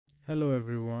Hello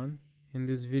everyone. In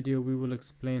this video we will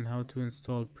explain how to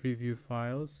install preview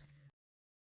files.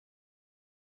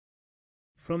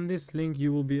 From this link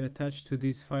you will be attached to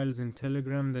these files in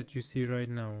Telegram that you see right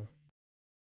now.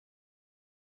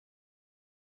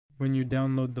 When you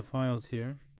download the files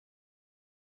here,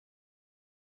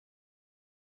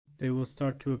 they will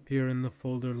start to appear in the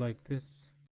folder like this.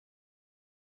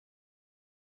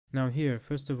 Now here,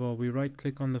 first of all, we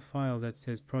right-click on the file that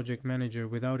says Project Manager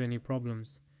without any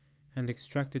problems and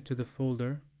extract it to the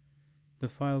folder. The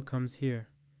file comes here.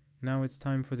 Now it's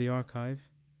time for the archive.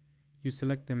 You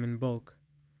select them in bulk.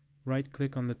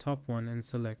 Right-click on the top one and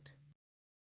select.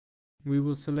 We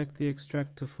will select the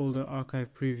Extract to Folder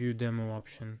Archive Preview Demo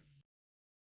option.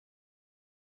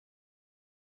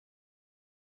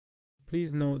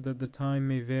 Please note that the time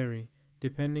may vary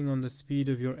depending on the speed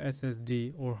of your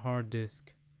SSD or hard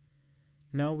disk.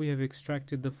 Now we have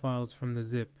extracted the files from the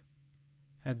zip.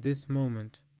 At this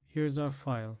moment, here's our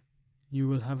file. You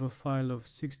will have a file of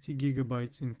 60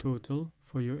 gigabytes in total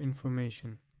for your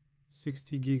information.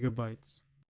 60 gigabytes.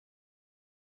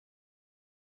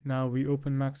 Now we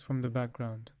open Max from the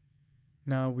background.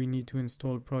 Now we need to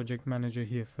install Project Manager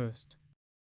here first.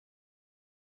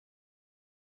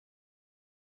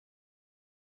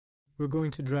 We're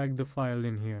going to drag the file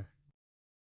in here.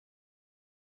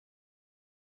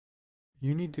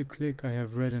 You need to click I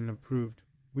have read and approved.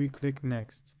 We click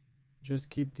Next.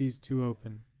 Just keep these two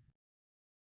open.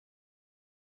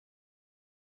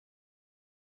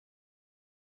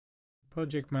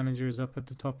 Project Manager is up at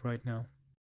the top right now.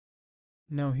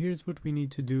 Now here's what we need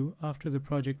to do after the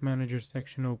Project Manager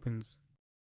section opens.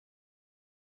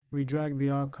 We drag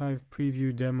the Archive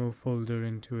Preview Demo folder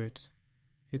into it.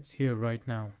 It's here right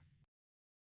now.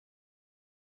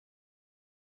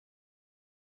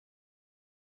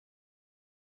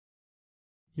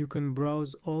 You can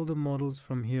browse all the models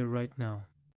from here right now.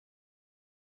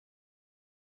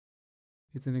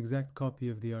 It's an exact copy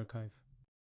of the archive.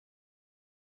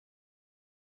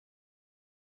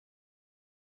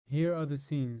 Here are the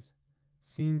scenes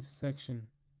section.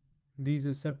 These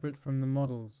are separate from the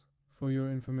models for your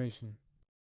information.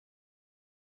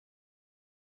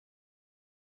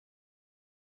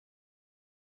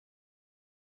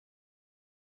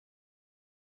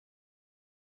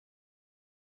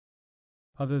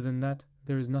 Other than that,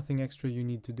 there is nothing extra you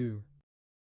need to do.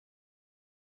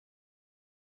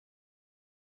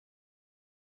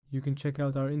 You can check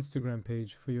out our Instagram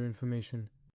page for your information.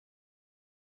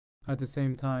 At the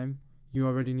same time, you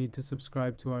already need to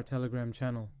subscribe to our Telegram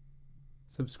channel.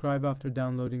 Subscribe after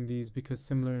downloading these because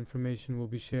similar information will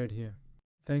be shared here.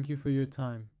 Thank you for your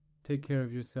time. Take care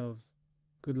of yourselves.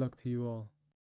 Good luck to you all.